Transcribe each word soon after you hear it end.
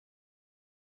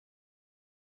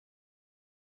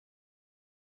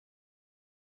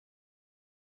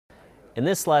In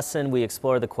this lesson, we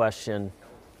explore the question,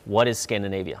 what is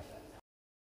Scandinavia?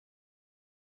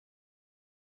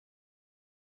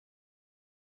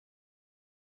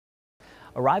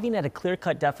 Arriving at a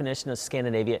clear-cut definition of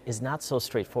Scandinavia is not so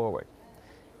straightforward.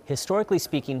 Historically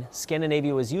speaking,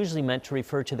 Scandinavia was usually meant to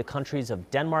refer to the countries of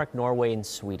Denmark, Norway, and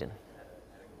Sweden.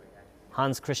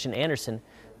 Hans Christian Andersen,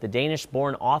 the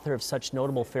Danish-born author of such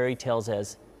notable fairy tales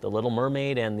as The Little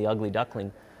Mermaid and The Ugly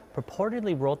Duckling,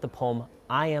 purportedly wrote the poem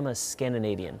I Am a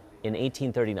Scandinavian in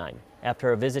 1839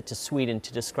 after a visit to Sweden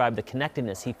to describe the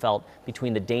connectedness he felt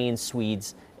between the Danes,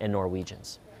 Swedes, and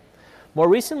Norwegians. More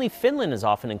recently, Finland is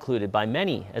often included by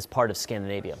many as part of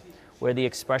Scandinavia, where the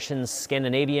expressions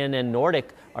Scandinavian and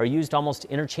Nordic are used almost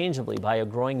interchangeably by a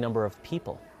growing number of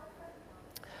people.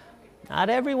 Not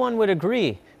everyone would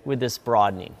agree with this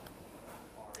broadening.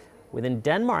 Within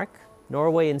Denmark,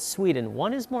 Norway, and Sweden,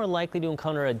 one is more likely to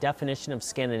encounter a definition of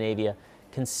Scandinavia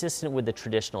consistent with the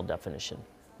traditional definition,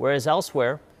 whereas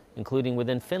elsewhere, including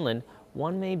within Finland,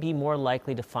 one may be more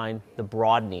likely to find the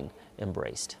broadening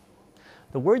embraced.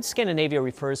 The word Scandinavia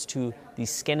refers to the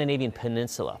Scandinavian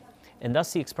peninsula, and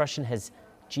thus the expression has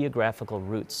geographical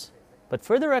roots. But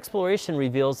further exploration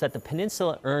reveals that the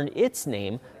peninsula earned its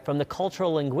name from the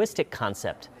cultural linguistic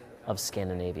concept of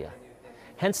Scandinavia.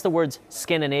 Hence, the words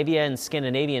Scandinavia and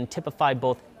Scandinavian typify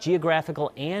both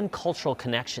geographical and cultural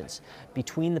connections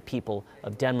between the people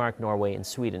of Denmark, Norway, and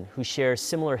Sweden, who share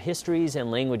similar histories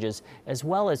and languages, as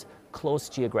well as close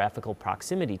geographical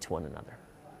proximity to one another.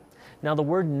 Now, the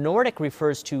word Nordic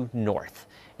refers to north,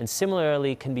 and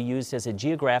similarly can be used as a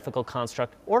geographical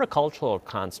construct or a cultural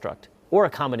construct, or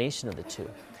a combination of the two.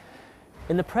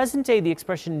 In the present day, the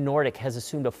expression Nordic has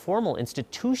assumed a formal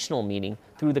institutional meaning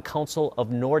through the Council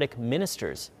of Nordic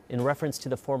Ministers in reference to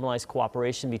the formalized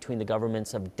cooperation between the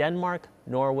governments of Denmark,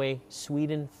 Norway,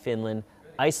 Sweden, Finland,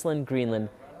 Iceland, Greenland,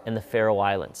 and the Faroe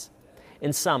Islands.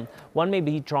 In sum, one may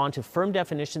be drawn to firm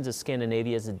definitions of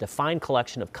Scandinavia as a defined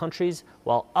collection of countries,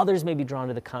 while others may be drawn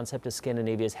to the concept of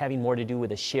Scandinavia as having more to do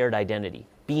with a shared identity,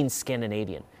 being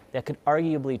Scandinavian, that could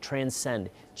arguably transcend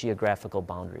geographical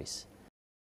boundaries.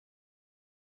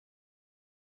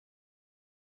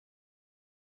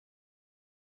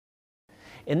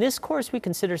 In this course, we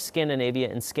consider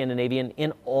Scandinavia and Scandinavian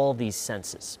in all these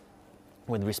senses.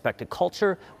 With respect to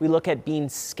culture, we look at being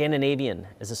Scandinavian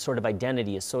as a sort of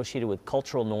identity associated with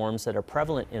cultural norms that are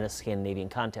prevalent in a Scandinavian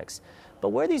context, but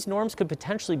where these norms could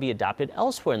potentially be adopted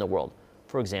elsewhere in the world,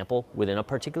 for example, within a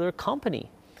particular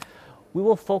company. We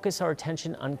will focus our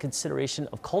attention on consideration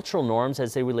of cultural norms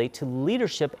as they relate to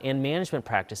leadership and management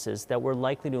practices that we're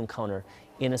likely to encounter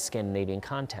in a Scandinavian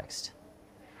context.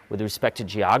 With respect to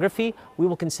geography, we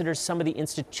will consider some of the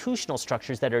institutional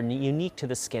structures that are unique to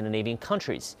the Scandinavian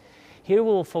countries. Here we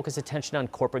will focus attention on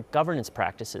corporate governance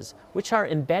practices, which are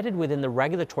embedded within the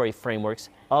regulatory frameworks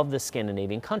of the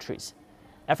Scandinavian countries.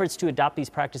 Efforts to adopt these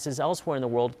practices elsewhere in the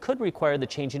world could require the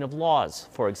changing of laws,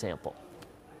 for example.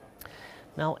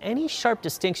 Now, any sharp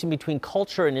distinction between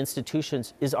culture and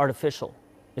institutions is artificial.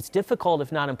 It's difficult,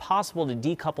 if not impossible, to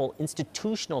decouple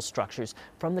institutional structures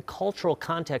from the cultural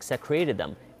context that created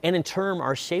them, and in turn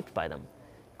are shaped by them.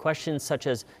 Questions such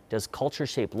as, does culture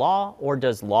shape law, or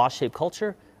does law shape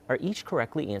culture, are each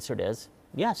correctly answered as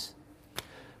yes.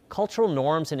 Cultural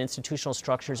norms and institutional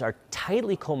structures are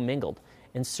tightly commingled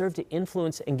and serve to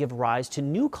influence and give rise to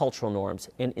new cultural norms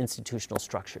and institutional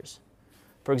structures.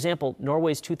 For example,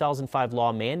 Norway's 2005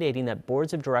 law mandating that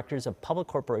boards of directors of public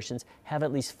corporations have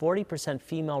at least 40%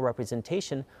 female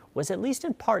representation was at least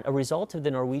in part a result of the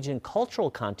Norwegian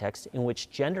cultural context in which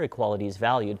gender equality is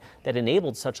valued that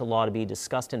enabled such a law to be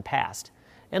discussed and passed.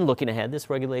 And looking ahead, this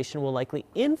regulation will likely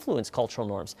influence cultural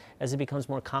norms as it becomes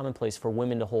more commonplace for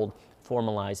women to hold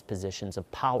formalized positions of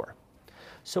power.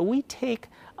 So we take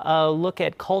a look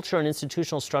at culture and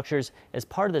institutional structures as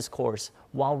part of this course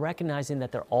while recognizing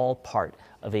that they're all part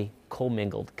of a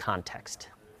commingled context.